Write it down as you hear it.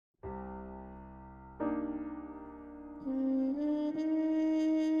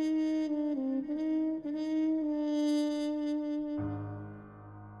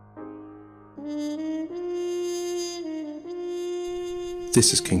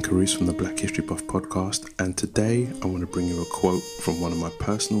This is King Carouse from the Black History Buff podcast, and today I want to bring you a quote from one of my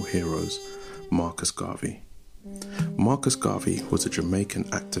personal heroes, Marcus Garvey. Marcus Garvey was a Jamaican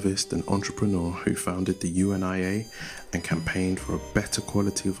activist and entrepreneur who founded the UNIA and campaigned for a better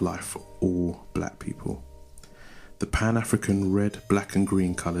quality of life for all black people. The Pan-African red, black and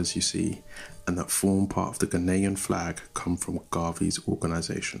green colours you see and that form part of the Ghanaian flag come from Garvey's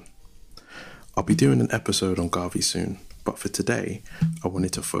organisation. I'll be doing an episode on Garvey soon, but for today, I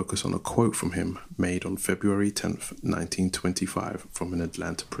wanted to focus on a quote from him made on February 10th, 1925 from an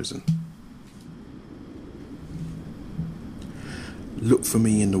Atlanta prison. Look for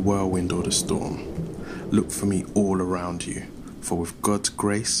me in the whirlwind or the storm. Look for me all around you. For with God's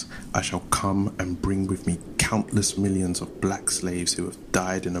grace, I shall come and bring with me countless millions of black slaves who have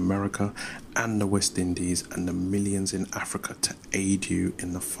died in America and the West Indies and the millions in Africa to aid you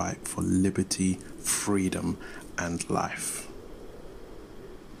in the fight for liberty, freedom, and life.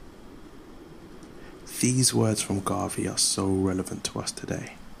 These words from Garvey are so relevant to us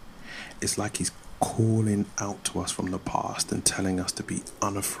today. It's like he's calling out to us from the past and telling us to be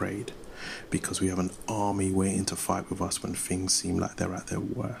unafraid because we have an army waiting to fight with us when things seem like they're at their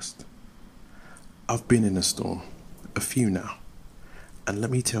worst. I've been in a storm, a few now, and let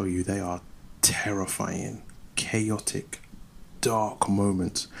me tell you, they are terrifying, chaotic, dark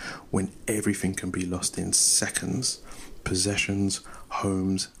moments when everything can be lost in seconds. Possessions,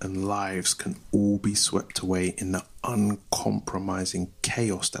 homes, and lives can all be swept away in the uncompromising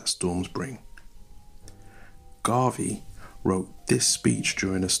chaos that storms bring. Garvey wrote this speech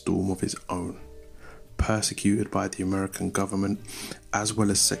during a storm of his own. Persecuted by the American government as well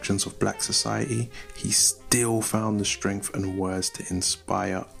as sections of black society, he still found the strength and words to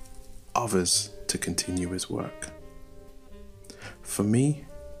inspire others to continue his work. For me,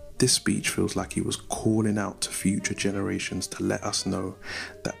 this speech feels like he was calling out to future generations to let us know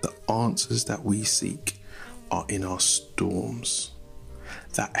that the answers that we seek are in our storms,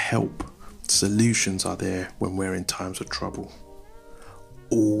 that help, solutions are there when we're in times of trouble.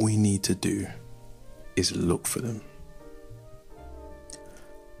 All we need to do is look for them.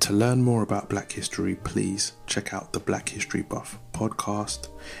 To learn more about Black history, please check out the Black History Buff podcast,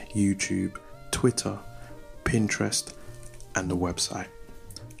 YouTube, Twitter, Pinterest, and the website.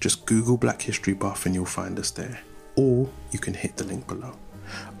 Just Google Black History Buff and you'll find us there, or you can hit the link below.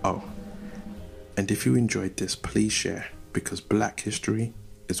 Oh, and if you enjoyed this, please share, because Black history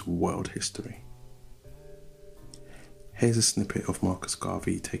is world history. Here's a snippet of Marcus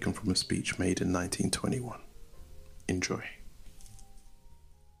Garvey taken from a speech made in 1921. Enjoy.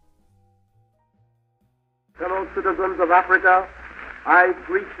 Fellow citizens of Africa, I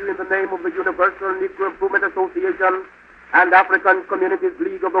greet you in the name of the Universal Negro Improvement Association and African Communities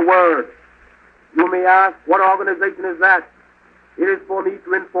League of the World. You may ask, what organization is that? It is for me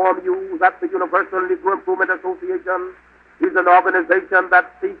to inform you that the Universal Negro Improvement Association is an organization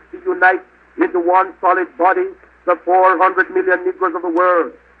that seeks to unite into one solid body the 400 million Negroes of the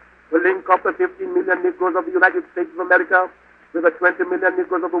world, to link up the 15 million Negroes of the United States of America with the 20 million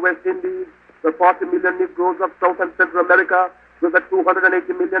Negroes of the West Indies, the 40 million Negroes of South and Central America with the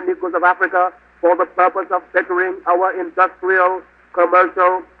 280 million Negroes of Africa, for the purpose of bettering our industrial,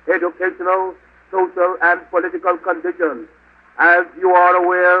 commercial, educational, social, and political conditions. As you are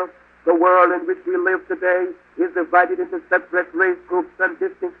aware, the world in which we live today is divided into separate race groups and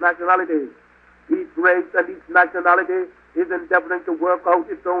distinct nationalities. Each race and each nationality is endeavoring to work out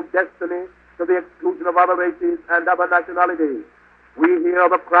its own destiny to the exclusion of other races and other nationalities. We hear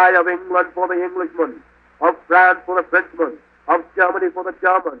the cry of England for the Englishman, of France for the Frenchman, of Germany for the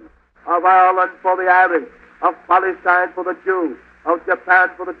German, of Ireland for the Irish, of Palestine for the Jew, of Japan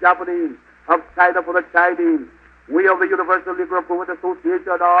for the Japanese, of China for the Chinese. We of the Universal Negro Improvement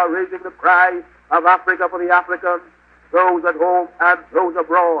Association are raising the cry of Africa for the Africans, those at home and those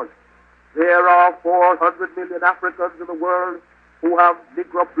abroad. There are 400 million Africans in the world who have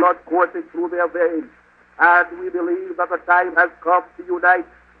Negro blood coursing through their veins, and we believe that the time has come to unite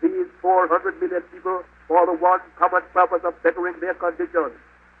these 400 million people for the one common purpose of bettering their conditions.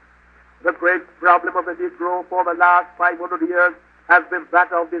 The great problem of the Negro for the last 500 years has been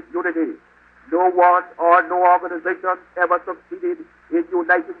that of disunity. No one or no organization ever succeeded in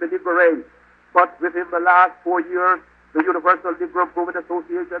uniting the Negro race. But within the last 4 years, the Universal Negro Improvement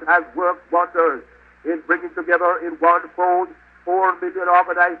Association has worked wonders in bringing together in one fold 4 million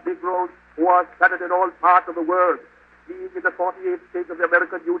organized Negroes who are scattered in all parts of the world, being in the 48 states of the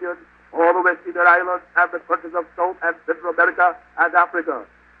American Union, all the West Indian Islands, and the countries of South and Central America and Africa.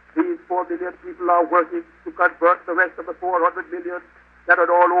 These 4 million people are working to convert the rest of the 400 million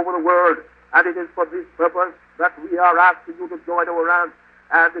scattered all over the world, and it is for this purpose that we are asking you to join our ranks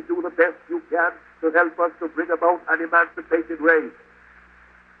and do the best you can to help us to bring about an emancipated race.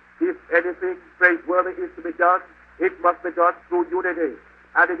 If anything praiseworthy is to be done, it must be done through unity.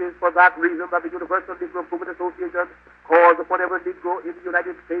 And it is for that reason that the Universal Negro Improvement Association calls upon every Negro in the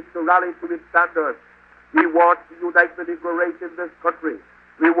United States to rally to its standards. We want to unite the Negro race in this country.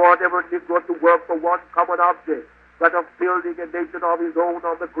 We want every Negro to work for one common object, that of building a nation of his own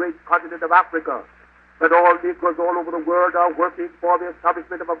on the great continent of Africa. That all Negroes all over the world are working for the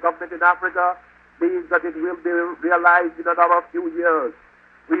establishment of a government in Africa means that it will be realized in another few years.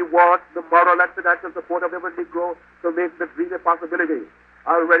 We want the moral and financial support of every Negro to make the dream a possibility.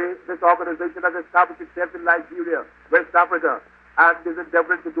 Already, this organization has established itself in Nigeria, West Africa, and is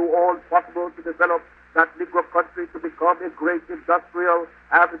endeavoring to do all possible to develop that Negro country to become a great industrial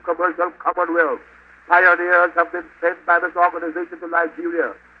and commercial commonwealth. Pioneers have been sent by this organization to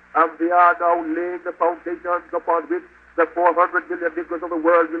Nigeria, and they are now laying the foundations upon which the 400 million Negroes of the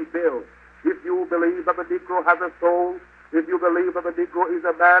world will build. If you believe that the Negro has a soul, if you believe that the Negro is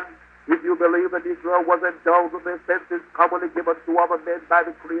a man, if you believe the Negro was endowed with the senses commonly given to other men by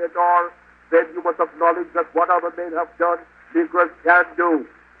the Creator, then you must acknowledge that what other men have done, Negroes can do.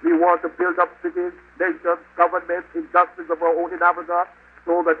 We want to build up cities, nations, governments, industries of our own in Africa,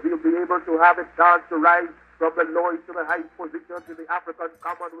 so that we'll be able to have a chance to rise from the lowest to the highest positions in the African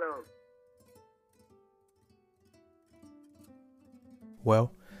Commonwealth.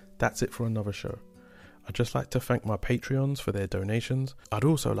 Well, that's it for another show. I'd just like to thank my Patreons for their donations. I'd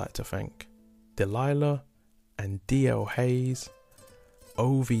also like to thank Delilah and DL Hayes,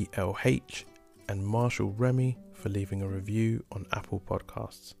 OVLH and Marshall Remy for leaving a review on Apple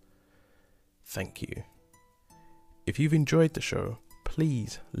Podcasts. Thank you. If you've enjoyed the show,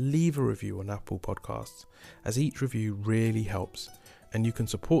 please leave a review on Apple Podcasts, as each review really helps, and you can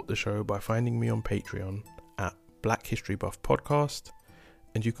support the show by finding me on Patreon at Black History Buff Podcast,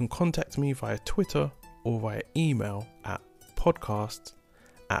 and you can contact me via Twitter or via email at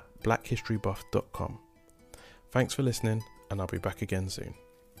podcasts@blackhistorybuff.com. Thanks for listening, and I'll be back again soon.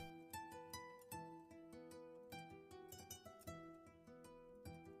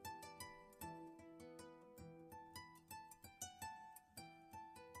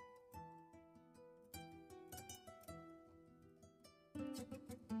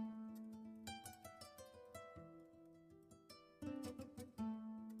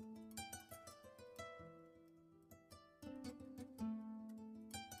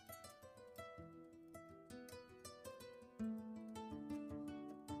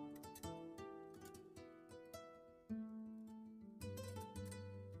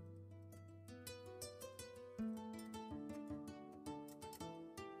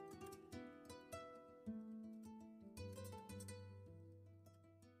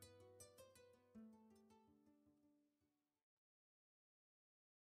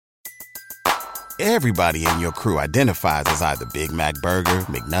 Everybody in your crew identifies as either Big Mac Burger,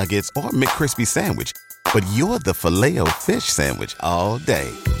 McNuggets, or McCrispy Sandwich. But you're the Filet-O-Fish Sandwich all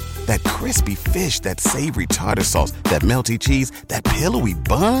day. That crispy fish, that savory tartar sauce, that melty cheese, that pillowy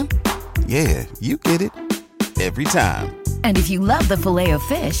bun. Yeah, you get it. Every time. And if you love the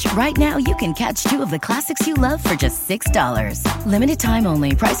Filet-O-Fish, right now you can catch two of the classics you love for just $6. Limited time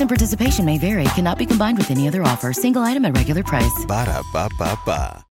only. Price and participation may vary. Cannot be combined with any other offer. Single item at regular price. Ba-da-ba-ba-ba.